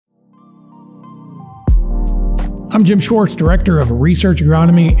I'm Jim Schwartz, Director of Research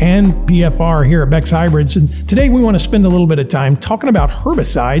Agronomy and PFR here at Beck's Hybrids, and today we want to spend a little bit of time talking about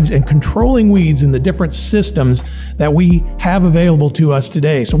herbicides and controlling weeds in the different systems that we have available to us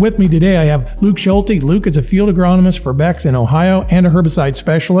today. So with me today I have Luke Schulte. Luke is a field agronomist for Beck's in Ohio and a herbicide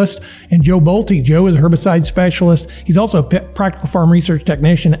specialist, and Joe Bolte. Joe is a herbicide specialist. He's also a practical farm research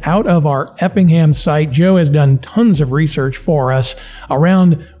technician out of our Effingham site. Joe has done tons of research for us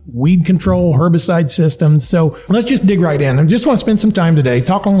around weed control, herbicide systems. So let's just dig right in. I just want to spend some time today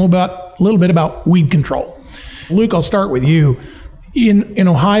talking a little bit about weed control. Luke, I'll start with you. In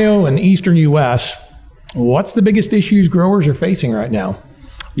Ohio and eastern U.S., what's the biggest issues growers are facing right now?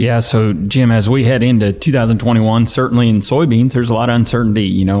 Yeah, so Jim, as we head into 2021, certainly in soybeans, there's a lot of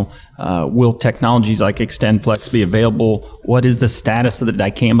uncertainty. Will technologies like XtendFlex be available? What is the status of the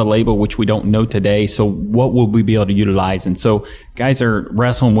dicamba label, which we don't know today? So what will we be able to utilize? And so guys are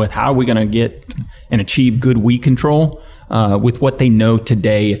wrestling with how are we going to get and achieve good weed control with what they know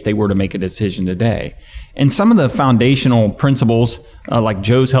today if they were to make a decision today. And some of the foundational principles, like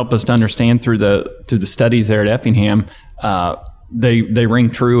Joe's helped us to understand through the studies there at Effingham, they ring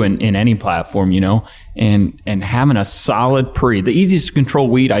true in any platform, and having a solid pre. The easiest to control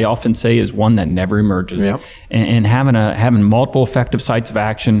weed, I often say, is one that never emerges. Yep. And having multiple effective sites of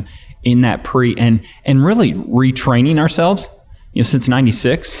action in that pre, and really retraining ourselves. Since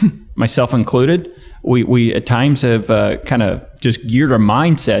 '96, myself included, we at times have kind of just geared our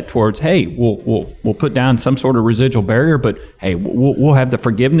mindset towards, hey, we'll put down some sort of residual barrier, but hey, we'll have the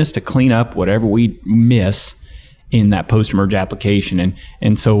forgiveness to clean up whatever we miss in that post-emerge application.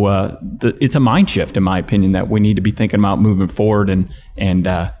 And so it's a mind shift, in my opinion, that we need to be thinking about moving forward and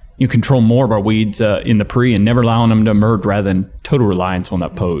control more of our weeds in the pre and never allowing them to emerge rather than total reliance on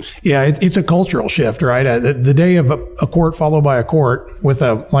that post. Yeah, it's a cultural shift, right? The day of a quart followed by a quart with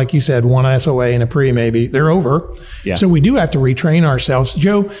like you said, one SOA and a pre maybe, they're over. Yeah. So we do have to retrain ourselves.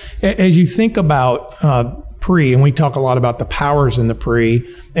 Joe, as you think about pre, and we talk a lot about the powers in the pre,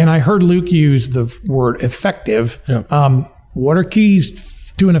 and I heard Luke use the word effective. Yeah. What are keys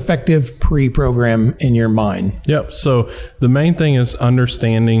to an effective pre program in your mind? Yep. So the main thing is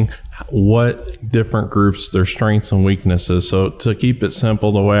understanding what different groups, their strengths and weaknesses. So to keep it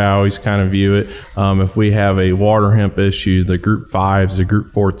simple, the way I always kind of view it, if we have a water hemp issue, the group 5s, the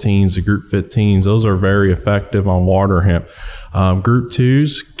group 14s, the group 15s, those are very effective on water hemp. Group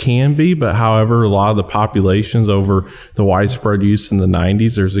 2s can be, but however, a lot of the populations over the widespread use in the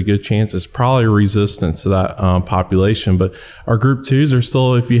 90s, there's a good chance it's probably resistant to that population. But our group 2s are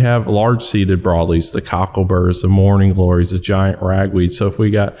still, if you have large seeded broadleaves, the cockleburs, the morning glories, the giant ragweed. So if we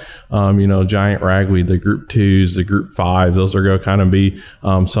got, giant ragweed, the group 2s, the group 5s, those are going to kind of be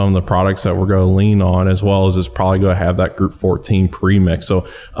some of the products that we're going to lean on, as well as it's probably going to have that group 14 premix. So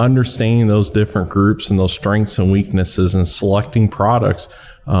understanding those different groups and those strengths and weaknesses and selecting products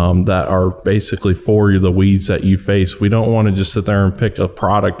that are basically for the weeds that you face. We don't want to just sit there and pick a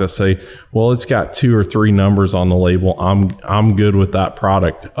product that say, well, it's got 2 or 3 numbers on the label. I'm good with that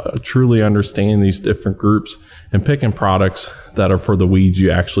product. Truly understanding these different groups and picking products that are for the weeds you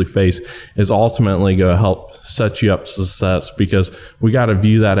actually face is ultimately going to help set you up for success, because we got to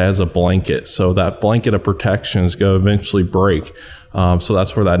view that as a blanket. So that blanket of protection is going to eventually break. So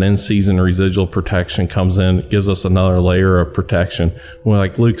that's where that in-season residual protection comes in. It gives us another layer of protection. Well,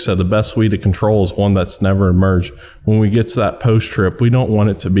 like Luke said, the best weed to control is one that's never emerged. When we get to that post-trip, we don't want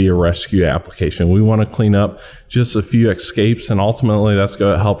it to be a rescue application. We want to clean up just a few escapes, and ultimately that's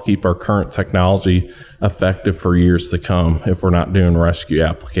going to help keep our current technology effective for years to come if we're not doing rescue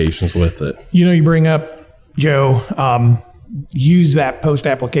applications with it. You bring up, Joe, use that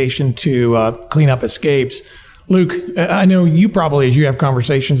post-application to clean up escapes. Luke, I know you probably, as you have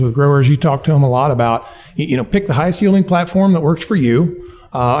conversations with growers, you talk to them a lot about, pick the highest yielding platform that works for you.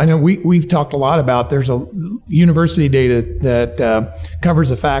 I know we've talked a lot about, there's a university data that covers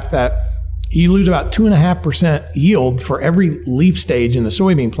the fact that you lose about 2.5% yield for every leaf stage in the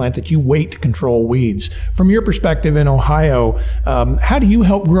soybean plant that you wait to control weeds. From your perspective in Ohio, how do you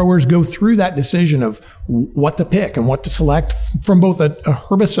help growers go through that decision of what to pick and what to select from both a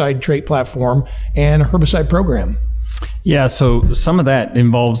herbicide trait platform and a herbicide program? Yeah, so some of that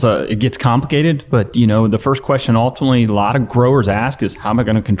involves, it gets complicated, but the first question ultimately a lot of growers ask is, how am I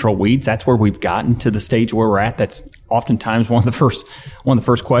going to control weeds? That's where we've gotten to the stage where we're at. That's oftentimes one of the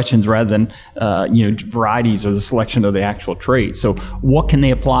first questions, rather than varieties or the selection of the actual trait. So what can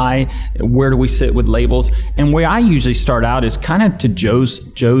they apply? Where do we sit with labels? And where I usually start out is kind of to Joe's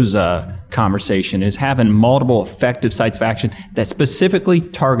conversation, is having multiple effective sites of action that specifically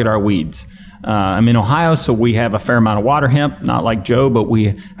target our weeds. I'm in Ohio, so we have a fair amount of water hemp, not like Joe, but we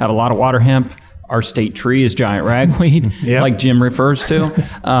have a lot of water hemp. our state tree is giant ragweed, Yep. like Jim refers to.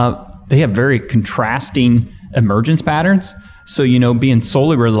 They have very contrasting emergence patterns. So, being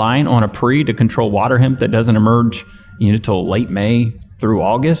solely reliant on a pre to control water hemp that doesn't emerge, till late May through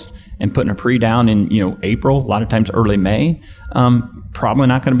August, and putting a pre down in, April, a lot of times early May, probably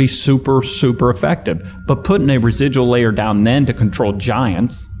not going to be super, super effective. But putting a residual layer down then to control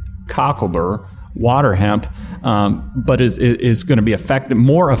giants, cocklebur, water hemp, but is going to be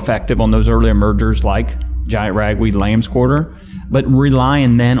more effective on those early emergers like giant ragweed, lamb's quarter, but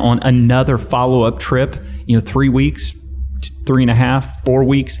relying then on another follow-up trip, 3 weeks, 3.5, 4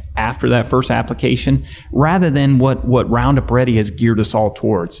 weeks after that first application, rather than what Roundup Ready has geared us all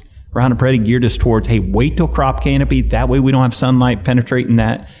towards. Roundup Ready geared us towards, hey, wait till crop canopy. That way we don't have sunlight penetrating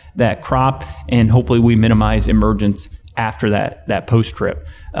that crop, and hopefully we minimize emergence after that post trip.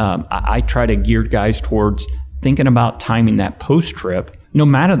 I try to gear guys towards thinking about timing that post trip, no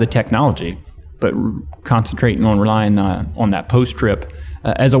matter the technology, but concentrating on relying on that post trip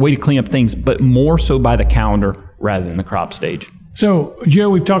as a way to clean up things, but more so by the calendar rather than the crop stage. So, Joe,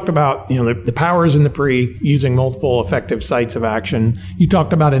 we've talked about the powers in the pre using multiple effective sites of action. You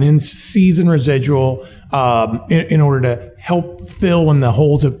talked about an in-season residual in order to help fill when the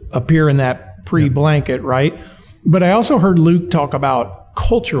holes appear in that pre-blanket, right? But I also heard Luke talk about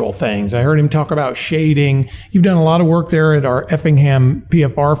cultural things. I heard him talk about shading. You've done a lot of work there at our Effingham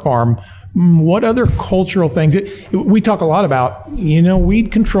PFR farm. What other cultural things? We talk a lot about,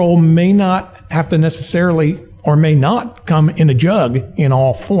 weed control may not have to necessarily or may not come in a jug in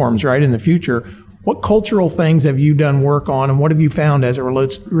all forms, right, in the future. What cultural things have you done work on, and what have you found as it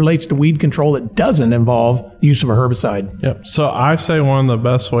relates to weed control that doesn't involve use of a herbicide? Yep. So I say one of the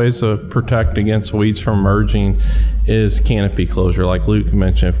best ways to protect against weeds from emerging is canopy closure, like Luke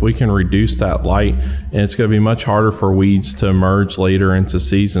mentioned. If we can reduce that light, and it's going to be much harder for weeds to emerge later into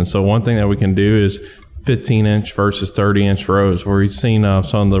season. So one thing that we can do is 15-inch versus 30-inch rows, where we've seen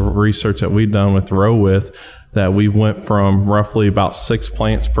some of the research that we've done with row width, that we went from roughly about 6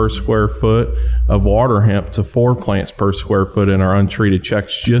 plants per square foot of water hemp to 4 plants per square foot in our untreated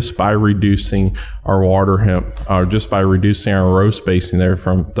checks just by reducing our water hemp, or just by reducing our row spacing there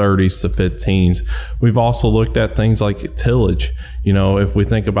from 30s to 15s. We've also looked at things like tillage. If we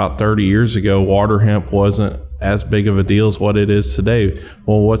think about 30 years ago, water hemp wasn't as big of a deal as what it is today.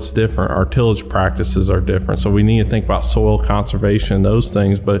 Well, what's different? Our tillage practices are different. So we need to think about soil conservation, those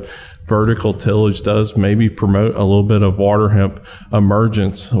things, but vertical tillage does maybe promote a little bit of water hemp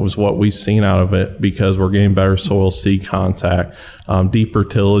emergence, was what we've seen out of it, because we're getting better soil seed contact. Deeper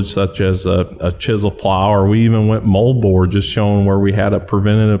tillage such as a chisel plow, or we even went moldboard, just showing where we had a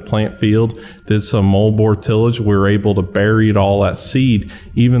preventative plant field, did some moldboard tillage. We were able to bury all that seed,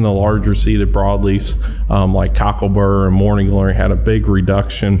 even the larger seeded broadleafs like cocklebur and morning glory had a big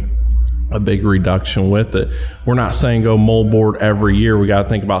reduction with it. We're not saying go moldboard every year. We got to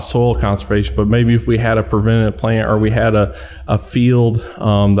think about soil conservation, but maybe if we had a preventative plant, or we had a field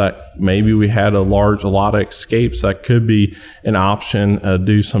that maybe we had a lot of escapes, that could be an option.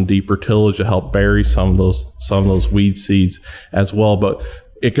 Do some deeper tillage to help bury some of those weed seeds as well. But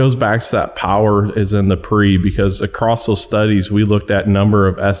it goes back to that power is in the pre, because across those studies, we looked at number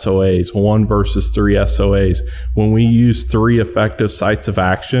of SOAs, 1 versus 3 SOAs. When we use 3 effective sites of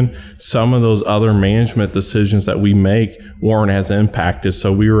action, some of those other management decisions that we make weren't as impacted.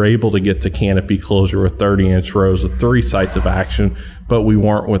 So we were able to get to canopy closure with 30-inch rows with 3 sites of action, but we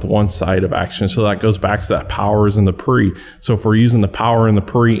weren't with 1 site of action. So that goes back to that power is in the pre. So if we're using the power in the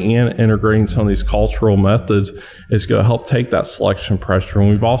pre and integrating some of these cultural methods, it's going to help take that selection pressure. And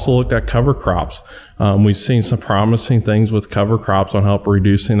we've also looked at cover crops. We've seen some promising things with cover crops on help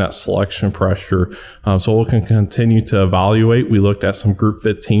reducing that selection pressure. So we can continue to evaluate. We looked at some group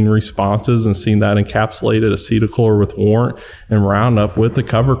 15 responses and seen that encapsulated acetochlor with warrant and Roundup with the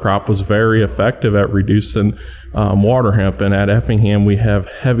cover crop was very effective at reducing water hemp. And at Effingham, we have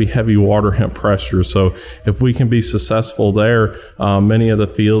heavy water hemp pressure. So if we can be successful there, many of the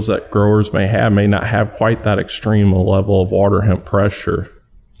fields that growers may not have quite that extreme level of water hemp pressure.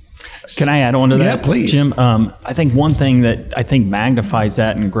 Can I add on to that? Yeah, please. Jim? I think one thing that I think magnifies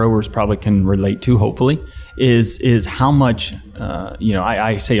that, and growers probably can relate to, hopefully, is how much,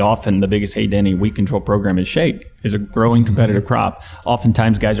 I say often the biggest hate to any weed control program is shade, is a growing competitive crop.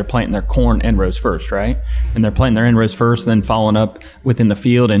 Oftentimes guys are planting their corn end rows first, right? And they're planting their end rows first, then following up within the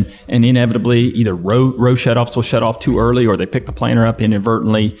field, and inevitably either row shutoffs will shut off too early, or they pick the planter up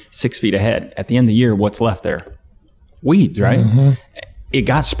inadvertently 6 feet ahead. At the end of the year, what's left there? Weeds, right? Mm-hmm. It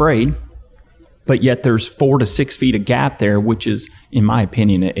got sprayed, but yet there's 4 to 6 feet of gap there, which is, in my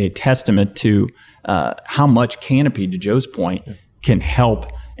opinion, a testament to how much canopy, to Joe's point, can help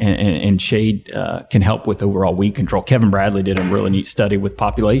and shade can help with overall weed control. Kevin Bradley did a really neat study with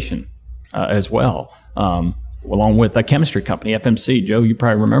population as well, along with a chemistry company, FMC. Joe, you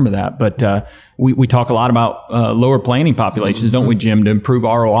probably remember that. But we talk a lot about lower planting populations, don't we, Jim, to improve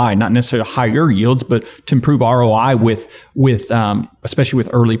ROI, not necessarily higher yields, but to improve ROI with especially with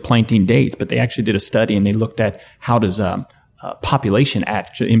early planting dates. But they actually did a study and they looked at how does population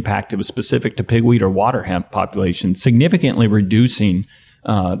impact. It was specific to pigweed or water hemp population, significantly reducing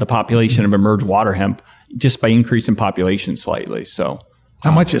the population of emerged water hemp just by increasing population slightly. So,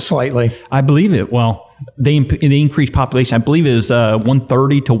 how much is slightly? I believe it. Well, they increased population. I believe it was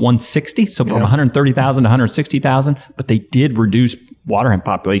 130 to 160, so from 130,000 to 160,000. But they did reduce water hemp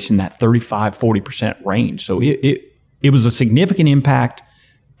population that 35-40% range. So it was a significant impact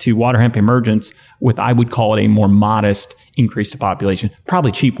to water hemp emergence with, I would call it, a more modest increase to population.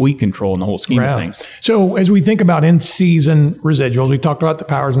 Probably cheap weed control in the whole scheme of things. So as we think about in-season residuals, we talked about the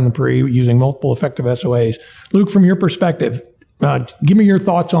powers and the pre using multiple effective SOAs. Luke, from your perspective, give me your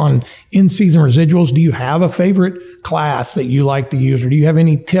thoughts on in-season residuals. Do you have a favorite class that you like to use, or do you have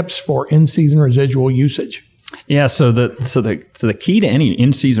any tips for in-season residual usage? Yeah, so the key to any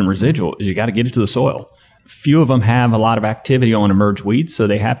in-season residual is you got to get it to the soil. Few of them have a lot of activity on emerged weeds, so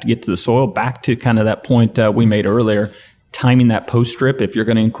they have to get to the soil. Back to kind of that point we made earlier, timing that post strip. If you're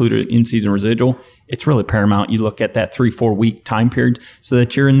going to include an in-season residual, it's really paramount. You look at that 3-4 week time period so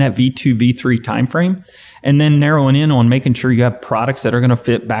that you're in that V2, V3 time frame, and then narrowing in on making sure you have products that are going to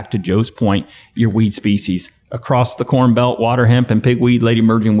fit, back to Joe's point, your weed species. Across the Corn Belt, water hemp and pigweed, late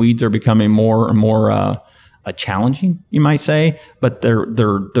emerging weeds are becoming more and more challenging, you might say, but their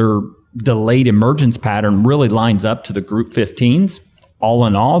delayed emergence pattern really lines up to the group 15s. All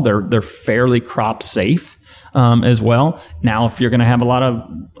in all, they're fairly crop safe as well. Now, if you're going to have a lot of,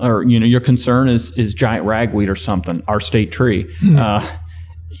 or your concern is giant ragweed or something, our state tree,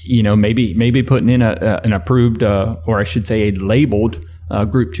 maybe putting in an approved, or I should say a labeled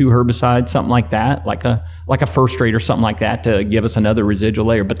group 2 herbicide, something like that, like a first rate or something like that, to give us another residual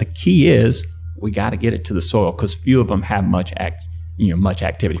layer. But the key is we got to get it to the soil, because few of them have much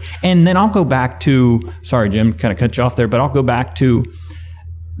activity. And then I'll go back to, sorry, Jim, kind of cut you off there, but I'll go back to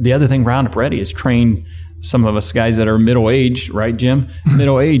the other thing Roundup Ready is trained some of us guys that are middle-aged, right, Jim?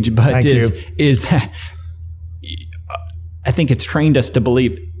 Middle-aged, but is that I think it's trained us to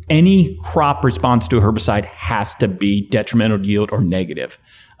believe any crop response to a herbicide has to be detrimental to yield or negative.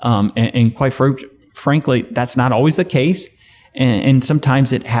 And quite frankly, that's not always the case. And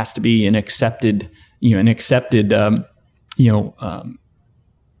sometimes it has to be an accepted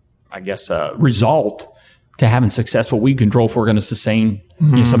result to having successful weed control if we're going to sustain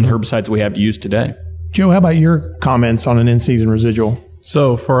some of the herbicides we have to use today. Joe, how about your comments on an in-season residual?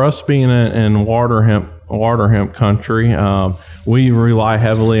 So for us being in water hemp country, we rely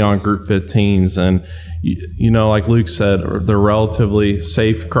heavily on group 15s, and like Luke said, they're relatively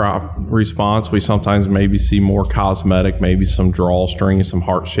safe crop response. We sometimes maybe see more cosmetic, maybe some drawstring, some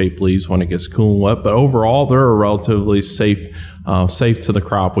heart-shaped leaves when it gets cool and wet, but overall they're a relatively safe to the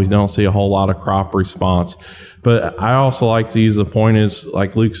crop. We don't see a whole lot of crop response. But I also like to use the point is,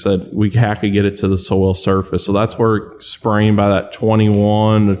 like Luke said, we have to get it to the soil surface. So that's where spraying by that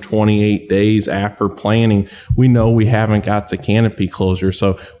 21 to 28 days after planting, we know we haven't got the canopy closure.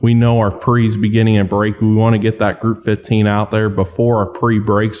 So we know our pre's beginning a break. We want to get that group 15 out there before our pre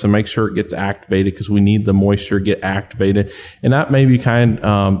breaks and make sure it gets activated, because we need the moisture to get activated. And that maybe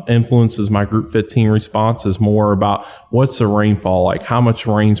influences my group 15 response, is more about what's the rainfall like, how much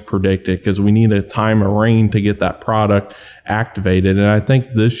rain's predicted, because we need a time of rain to get that product activated. And I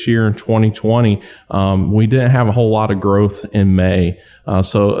think this year in 2020, we didn't have a whole lot of growth in May.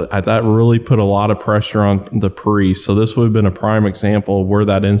 So that really put a lot of pressure on the pre. So this would have been a prime example of where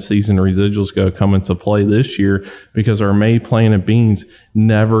that in-season residuals come into play this year, because our May planted beans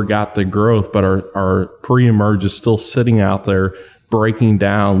never got the growth, but our pre-emerge is still sitting out there, breaking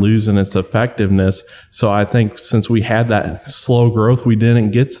down, losing its effectiveness. So I think since we had that slow growth, we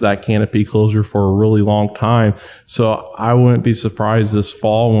didn't get to that canopy closure for a really long time. So I wouldn't be surprised this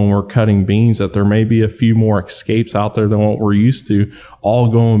fall when we're cutting beans that there may be a few more escapes out there than what we're used to,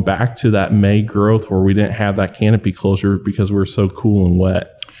 all going back to that May growth where we didn't have that canopy closure because we were so cool and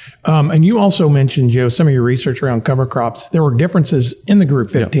wet. And you also mentioned, Joe, some of your research around cover crops. There were differences in the group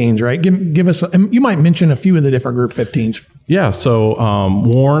 15s, right? Give us, you might mention a few of the different group 15s. Yeah, so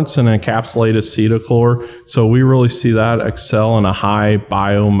warrants and encapsulated acetochlor. So we really see that excel in a high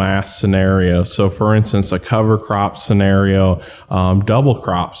biomass scenario. So for instance, a cover crop scenario, double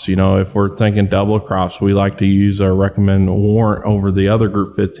crops. If we're thinking double crops, we like to use or recommend warrant over the other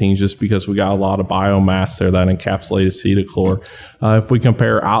group 15s just because we got a lot of biomass there, that encapsulated acetochlor. If we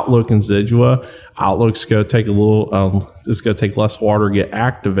compare Outlook and Zidua, Outlook's going to take it's going to take less water to get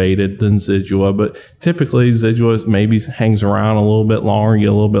activated than Zidua, but typically Zidua maybe hangs around a little bit longer, get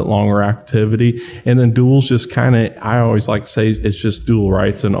a little bit longer activity. And then Dual's just kind of, I always like to say it's just Dual,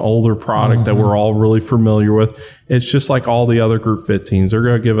 right? It's an older product that we're all really familiar with. It's just like all the other group 15s. They're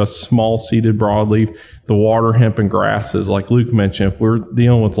going to give us small seeded broadleaf, the water hemp and grasses. Like Luke mentioned, if we're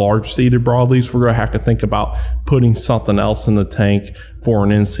dealing with large seeded broadleaves, we're going to have to think about putting something else in the tank for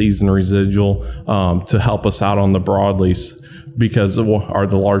an in-season residual to help us out on the broadleafs are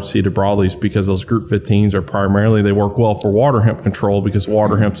the large seeded broadleafs, because those group 15s are primarily, they work well for water hemp control because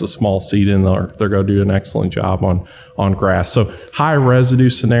water hemp's a small seed and they're going to do an excellent job on grass. So high residue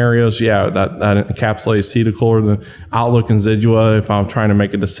scenarios, that encapsulated acetochlor, the Outlook and Zidua, if I'm trying to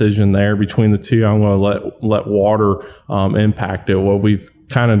make a decision there between the two, I'm going to let water impact it. What we've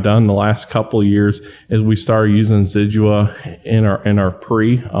kind of done the last couple of years is we started using Zidua in our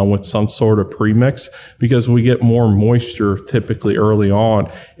pre with some sort of premix, because we get more moisture typically early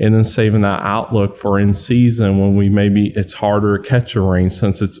on, and then saving that Outlook for in season when it's harder to catch a rain,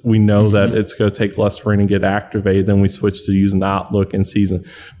 since we know that it's going to take less rain and get activated. Then we switch to using the Outlook in season.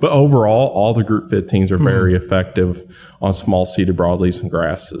 But overall, all the group 15s are very effective on small seeded broadleaves and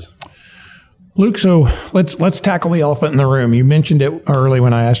grasses. Luke, so let's tackle the elephant in the room. You mentioned it early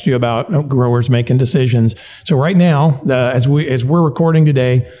when I asked you about growers making decisions. So right now, as we're recording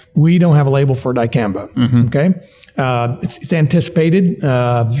today, we don't have a label for dicamba. Okay, it's anticipated,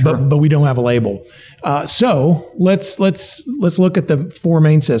 but we don't have a label. So let's look at the four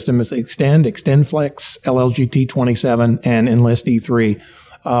main systems: Extend, XtendFlex, LLGT 27, and Enlist E3.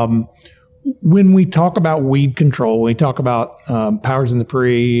 When we talk about weed control, we talk about powers in the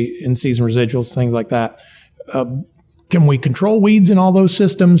pre, in-season residuals, things like that. Can we control weeds in all those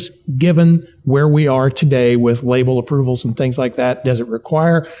systems, given where we are today with label approvals and things like that? Does it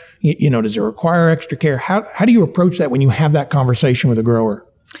require, does it require extra care? How do you approach that when you have that conversation with a grower?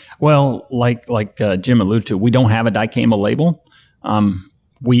 Well, like Jim alluded to, we don't have a dicamba label.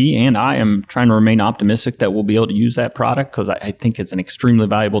 I am trying to remain optimistic that we'll be able to use that product, because I think it's an extremely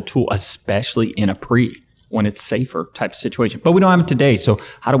valuable tool, especially in a pre, when it's safer type of situation. But we don't have it today. So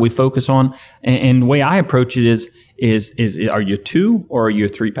how do we focus on? And the way I approach it is are you a 2 or are you a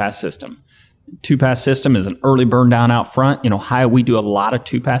 3-pass system? 2-pass system is an early burn down out front. We do a lot of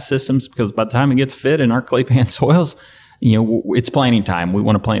 2-pass systems, because by the time it gets fit in our clay pan soils, it's planting time. We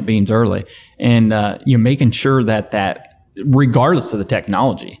want to plant beans early, and making sure that regardless of the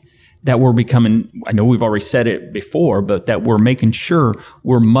technology, that we're becoming, I know we've already said it before, but that we're making sure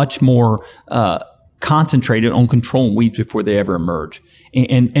we're much more concentrated on controlling weeds before they ever emerge,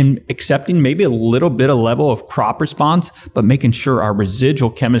 and accepting maybe a little bit of level of crop response, but making sure our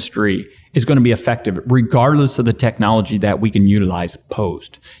residual chemistry is going to be effective regardless of the technology that we can utilize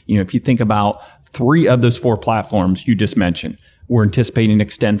post. If you think about 3 of those 4 platforms you just mentioned, we're anticipating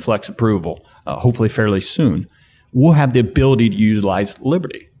XtendFlex approval, hopefully fairly soon. We'll have the ability to utilize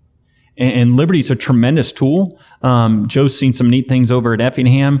Liberty. And Liberty is a tremendous tool. Joe's seen some neat things over at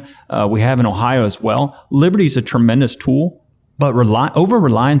Effingham. We have in Ohio as well. Liberty is a tremendous tool, but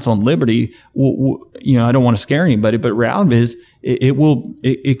over-reliance on Liberty, I don't want to scare anybody, but reality is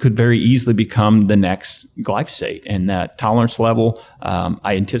it could very easily become the next glyphosate. And that tolerance level,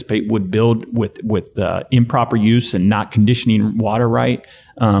 I anticipate, would build with improper use and not conditioning water right,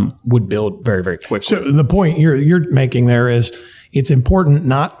 would build very, very quickly. So the point you're making there is it's important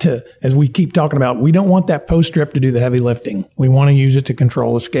not to, as we keep talking about, we don't want that post strip to do the heavy lifting. We want to use it to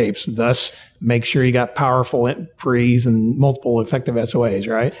control escapes. Thus, make sure you got powerful pre's and multiple effective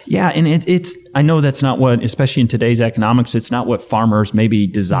SOAs, right? Yeah, and it's I know that's not what, especially in today's economics, it's not what farmers maybe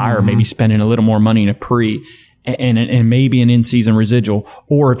desire, maybe spending a little more money in a pre and maybe an in-season residual.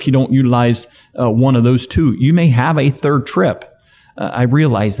 Or if you don't utilize one of those 2, you may have a third trip. I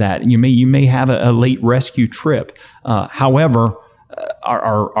realize that. You may have a late rescue trip. However,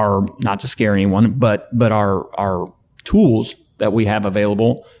 our not to scare anyone, but our tools that we have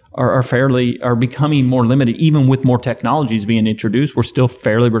available are becoming more limited. Even with more technologies being introduced, we're still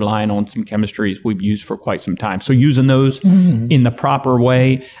fairly relying on some chemistries we've used for quite some time. So using those in the proper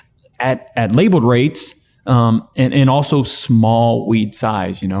way at labeled rates, and also small weed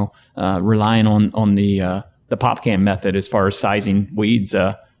size, relying on the PopCam method as far as sizing weeds,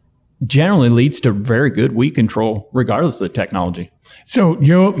 generally leads to very good weed control, regardless of the technology. So,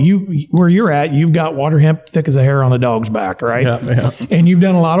 Joe, where you're at, you've got water hemp thick as a hair on a dog's back, right? Yeah. And you've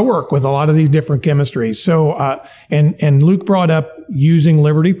done a lot of work with a lot of these different chemistries. So, and Luke brought up using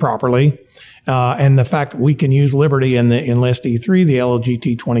Liberty properly, and the fact that we can use Liberty in the Enlist E3, the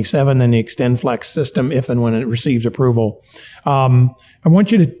LLGT27, and the XtendFlex system if and when it receives approval. I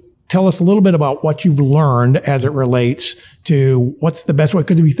want you to tell us a little bit about what you've learned as it relates to what's the best way.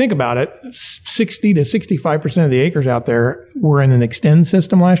 Because if you think about it, 60 to 65% of the acres out there were in an Xtend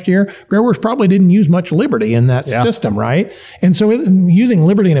system last year. Growers probably didn't use much Liberty in that system, right? And so using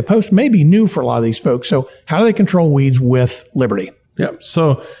Liberty in a post may be new for a lot of these folks. So how do they control weeds with Liberty? Yep.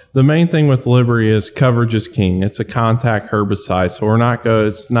 So the main thing with Liberty is coverage is king. It's a contact herbicide. So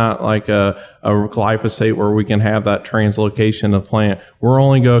it's not like a glyphosate where we can have that translocation of plant. We're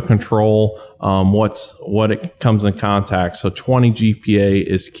only going to control what it comes in contact. So 20 GPA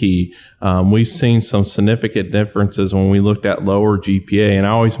is key. We've seen some significant differences when we looked at lower GPA. And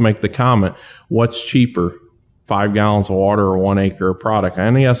I always make the comment, what's cheaper? 5 gallons of water or 1 acre of product.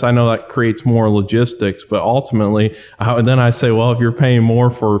 And yes, I know that creates more logistics, but ultimately, then I say, well, if you're paying more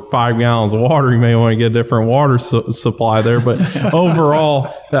for 5 gallons of water, you may want to get a different water supply there. But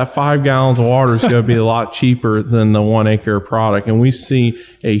overall, that 5 gallons of water is going to be a lot cheaper than the 1 acre of product. And we see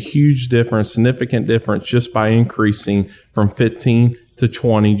a huge difference, significant difference just by increasing from 15 to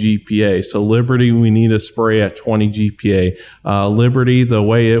 20 GPA. So Liberty, we need a spray at 20 GPA. Liberty, the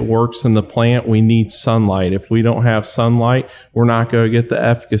way it works in the plant, we need sunlight. If we don't have sunlight, we're not going to get the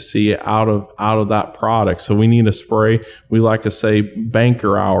efficacy out of that product. So we need a spray. We like to say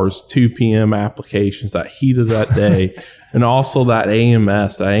banker hours, 2 p.m. applications, that heat of that day. And also that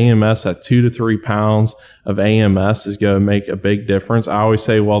AMS at 2 to 3 pounds of AMS is going to make a big difference. I always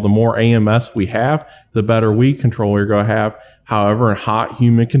say, well, the more AMS we have, the better weed control we're going to have. However, in hot,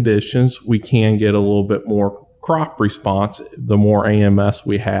 humid conditions, we can get a little bit more crop response the more AMS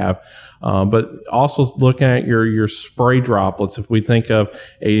we have. But also looking at your spray droplets, if we think of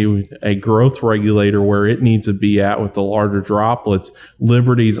a growth regulator where it needs to be at with the larger droplets,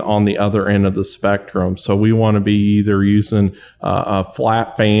 Liberty's on the other end of the spectrum. So we want to be either using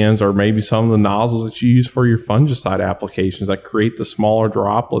flat fans or maybe some of the nozzles that you use for your fungicide applications that create the smaller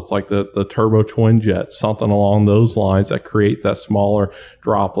droplets, like the Turbo Twin Jet, something along those lines that create that smaller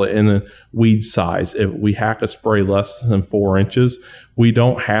droplet. And then weed size, if we have to spray less than 4 inches, we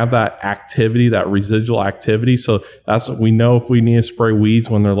don't have that activity, that residual activity. So that's what we know. If we need to spray weeds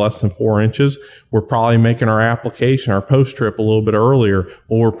when they're less than 4 inches, we're probably making our application, our post trip a little bit earlier,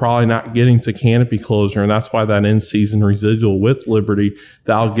 or we're probably not getting to canopy closure. And that's why that in-season residual with Liberty,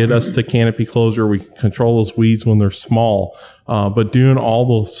 that'll get us to canopy closure. We can control those weeds when they're small. But doing all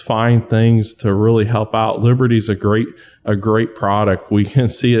those fine things to really help out, Liberty's a great product. We can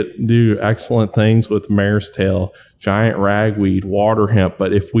see it do excellent things with mare's tail, giant ragweed, water hemp.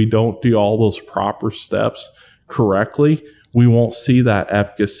 But if we don't do all those proper steps correctly, we won't see that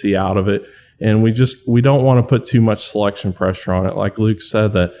efficacy out of it. And we don't want to put too much selection pressure on it. Like Luke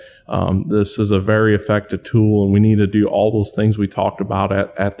said, that this is a very effective tool, and we need to do all those things we talked about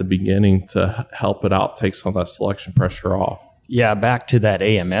at the beginning to help it out, take some of that selection pressure off. Yeah, back to that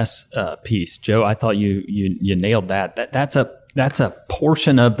AMS piece, Joe. I thought you nailed that. That's a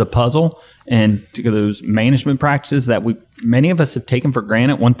portion of the puzzle, and to those management practices that many of us have taken for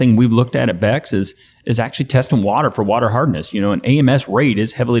granted. One thing we've looked at Bex is actually testing water for water hardness. An AMS rate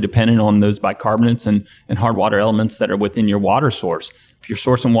is heavily dependent on those bicarbonates and hard water elements that are within your water source. If you're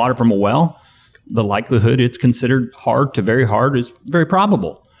sourcing water from a well, the likelihood it's considered hard to very hard is very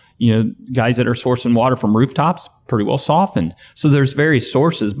probable. Guys that are sourcing water from rooftops, pretty well softened. So there's various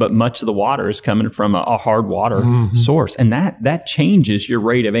sources, but much of the water is coming from a hard water source. And that changes your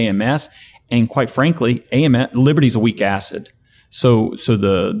rate of AMS. And quite frankly, Liberty's a weak acid. So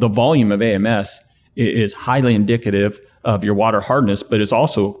the volume of AMS is highly indicative of your water hardness, but it's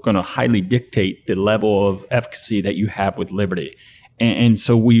also going to highly dictate the level of efficacy that you have with Liberty. And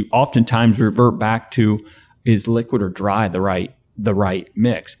so we oftentimes revert back to, is liquid or dry the right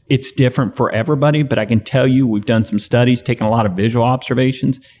mix? It's different for everybody, but I can tell you we've done some studies, taken a lot of visual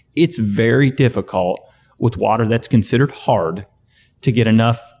observations. It's very difficult with water that's considered hard to get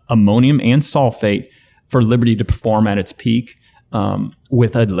enough ammonium and sulfate for Liberty to perform at its peak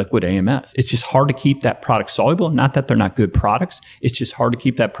with a liquid AMS. It's just hard to keep that product soluble. Not that they're not good products. It's just hard to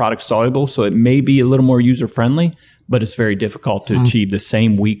keep that product soluble. So it may be a little more user-friendly, but it's very difficult to achieve the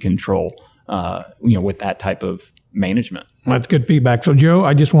same weed control with that type of management. That's good feedback. So, Joe,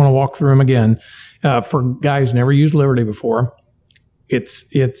 I just want to walk through them again. For guys who never used Liberty before, it's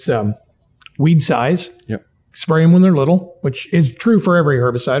weed size. Yep. spray them when they're little, which is true for every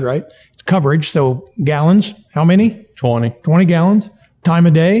herbicide, right? It's coverage. So gallons, how many? 20. 20 gallons. Time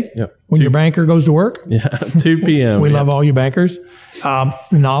of day? Yep. When your banker goes to work? Yeah, 2 p.m. We love all you bankers.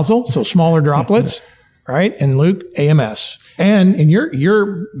 Nozzle, so smaller droplets, right? And Luke, AMS. And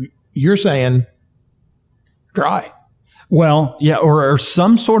you're saying dry. Well, yeah, or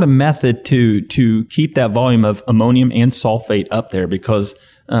some sort of method to keep that volume of ammonium and sulfate up there, because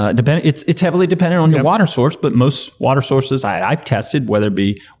it's heavily dependent on your water source. But most water sources I've tested, whether it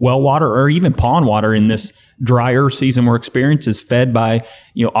be well water or even pond water in this drier season we're experiencing, is fed by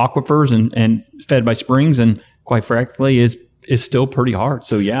aquifers and fed by springs, and quite frankly is still pretty hard.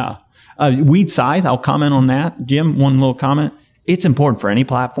 So yeah, weed size. I'll comment on that, Jim. One little comment. It's important for any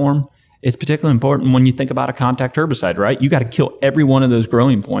platform. It's particularly important when you think about a contact herbicide, right? You got to kill every one of those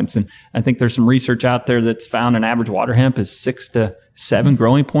growing points. And I think there's some research out there that's found an average water hemp is 6 to 7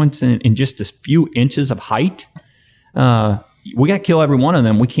 growing points in just a few inches of height. We got to kill every one of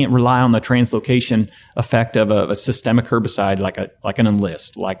them. We can't rely on the translocation effect of a systemic herbicide like an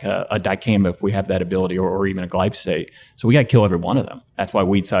Enlist, like a dicamba, if we have that ability, or even a glyphosate. So we got to kill every one of them. That's why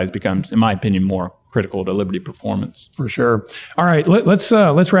weed size becomes, in my opinion, more critical to Liberty performance. For sure. All right, let's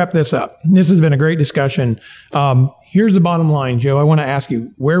wrap this up. This has been a great discussion. Here's the bottom line, Joe. I want to ask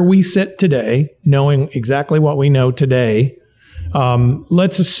you where we sit today, knowing exactly what we know today.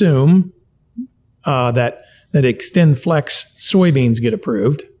 Let's assume that XtendFlex soybeans get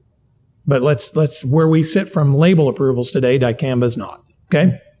approved, but let's where we sit from label approvals today, dicamba is not.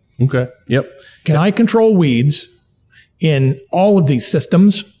 Okay. Okay. Yep. Can I control weeds in all of these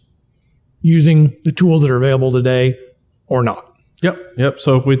systems using the tools that are available today or not? Yep.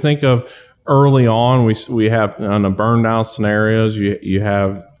 So if we think of early on, we have on the burn down scenarios, you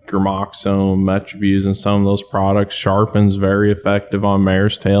have Gramoxone, Metroviews, and some of those products. Sharpen's very effective on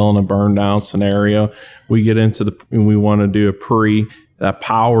mare's tail in a burn down scenario. We get into we want to do a pre. That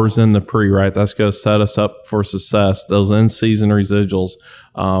power's in the pre, right? That's going to set us up for success. Those in-season residuals,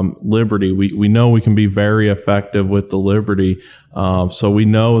 Liberty, we know we can be very effective with the Liberty. So we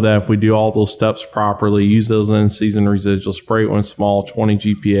know that if we do all those steps properly, use those in-season residuals, spray it when small, 20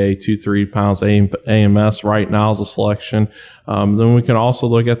 GPA, 2-3 pounds AMS, right nozzle selection. Then we can also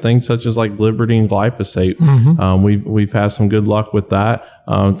look at things such as like Liberty and glyphosate. Mm-hmm. We've had some good luck with that.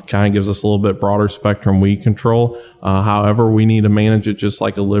 Kind of gives us a little bit broader spectrum weed control. However, we need to manage it just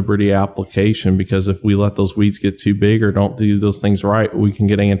like a Liberty application, because if we let those weeds get too big or don't do those things right, we can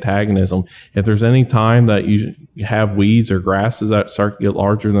get antagonism. If there's any time that you have weeds or grasses that start to get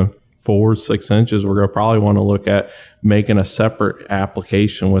larger than 4-6 inches, we're going to probably want to look at making a separate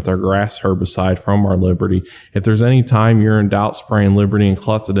application with our grass herbicide from our Liberty. If there's any time you're in doubt spraying Liberty and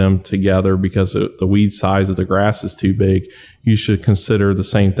Clethodim together because the weed size of the grass is too big, you should consider the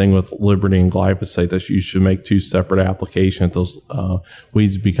same thing with Liberty and glyphosate, that you should make 2 separate applications if those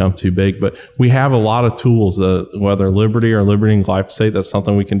weeds become too big. But we have a lot of tools, whether Liberty or Liberty and glyphosate, that's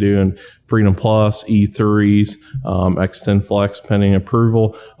something we can do in Freedom Plus, E3s, XtendFlex pending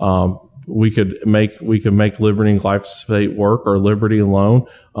approval. We could make Liberty and glyphosate work, or Liberty alone,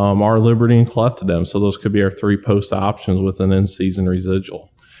 or Liberty and Clethodim. So those could be our 3 post options with an in-season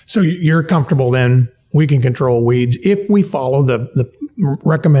residual. So you're comfortable then we can control weeds if we follow the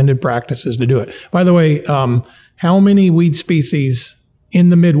recommended practices to do it. By the way, how many weed species in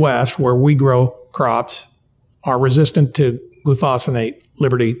the Midwest where we grow crops are resistant to glufosinate,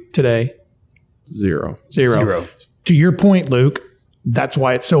 Liberty, today? Zero. To your point, Luke, that's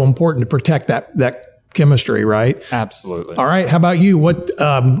why it's so important to protect that chemistry, right? Absolutely. All right. How about you? What,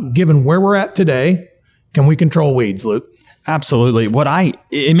 given where we're at today, can we control weeds, Luke? Absolutely.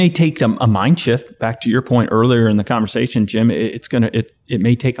 It may take a mind shift. Back to your point earlier in the conversation, Jim. It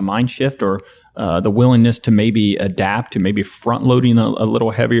may take a mind shift, or the willingness to maybe adapt to maybe front loading a little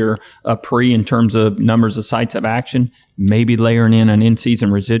heavier pre in terms of numbers of sites of action, maybe layering in an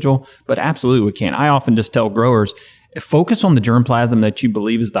in-season residual. But absolutely we can. I often just tell growers, focus on the germplasm that you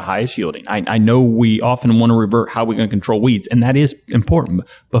believe is the highest yielding. I know we often want to revert how we're going to control weeds, and that is important,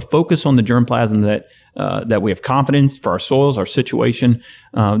 but focus on the germplasm that we have confidence for our soils, our situation,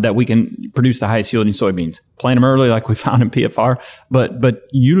 that we can produce the highest yielding soybeans. Plant them early like we found in PFR, but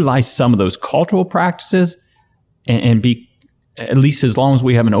utilize some of those cultural practices and be, at least as long as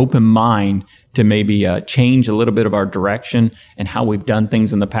we have an open mind to maybe change a little bit of our direction and how we've done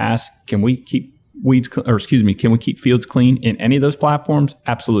things in the past. Can we keep can we keep fields clean in any of those platforms?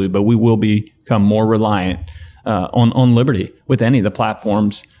 Absolutely. But we will become more reliant on Liberty with any of the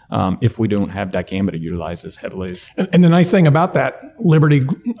platforms if we don't have dicamba to utilize as heavily as. And the nice thing about that Liberty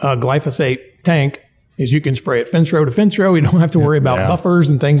glyphosate tank is you can spray it fence row to fence row. You don't have to worry about buffers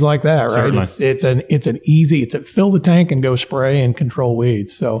and things like that, right? Certainly. It's an easy, fill the tank and go spray and control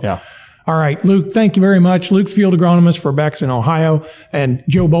weeds. So, yeah. All right, Luke, thank you very much. Luke, field agronomist for Beck's in Ohio, and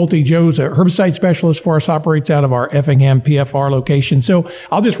Joe Bolte. Joe's a herbicide specialist for us, operates out of our Effingham PFR location. So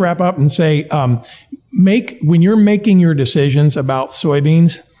I'll just wrap up and say, when you're making your decisions about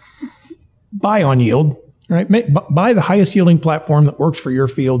soybeans, buy on yield, right? Buy the highest yielding platform that works for your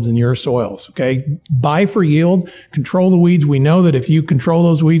fields and your soils, okay? Buy for yield, control the weeds. We know that if you control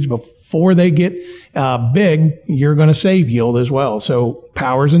those weeds before they get big, you're going to save yield as well. So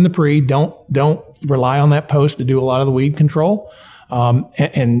powers in the pre, don't rely on that post to do a lot of the weed control,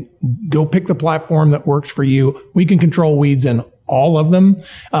 and go pick the platform that works for you. We can control weeds in all of them.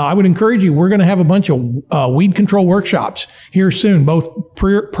 I would encourage you, we're going to have a bunch of weed control workshops here soon, both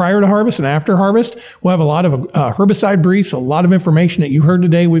prior to harvest and after harvest. We'll have a lot of herbicide briefs, a lot of information that you heard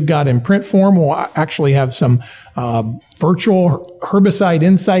today. We've got in print form. We'll actually have some virtual Herbicide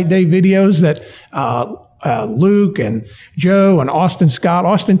Insight Day videos that Luke and Joe and Austin Scott.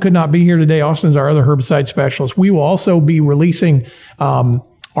 Austin could not be here today. Austin's our other herbicide specialist. We will also be releasing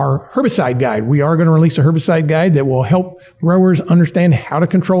our herbicide guide. We are going to release a herbicide guide that will help growers understand how to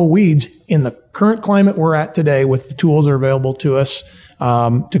control weeds in the current climate we're at today with the tools that are available to us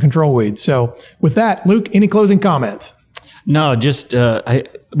to control weeds. So with that, Luke, any closing comments? No, just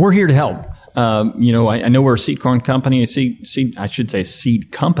we're here to help. I know we're a seed corn company,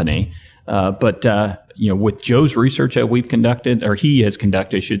 seed company, but with Joe's research that we've conducted, or he has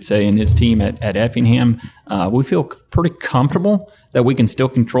conducted, I should say, and his team at Effingham, we feel pretty comfortable that we can still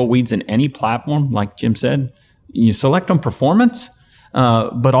control weeds in any platform. Like Jim said, you select on performance,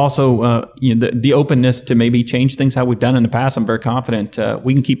 but also the openness to maybe change things how we've done in the past. I'm very confident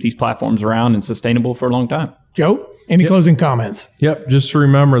we can keep these platforms around and sustainable for a long time. Joe, any closing comments? Yep. Just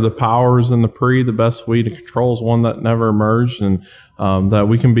remember the powers in the pre, the best weed to control is one that never emerged, and that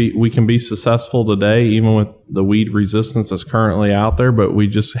we can be successful today, even with the weed resistance that's currently out there. But we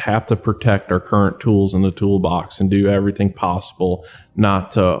just have to protect our current tools in the toolbox and do everything possible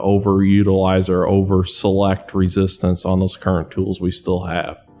not to overutilize or over select resistance on those current tools we still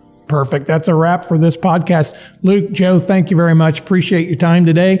have. Perfect. That's a wrap for this podcast. Luke, Joe, thank you very much. Appreciate your time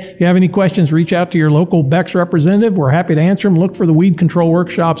today. If you have any questions, reach out to your local Beck's representative. We're happy to answer them. Look for the weed control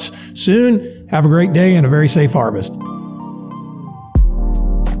workshops soon. Have a great day and a very safe harvest.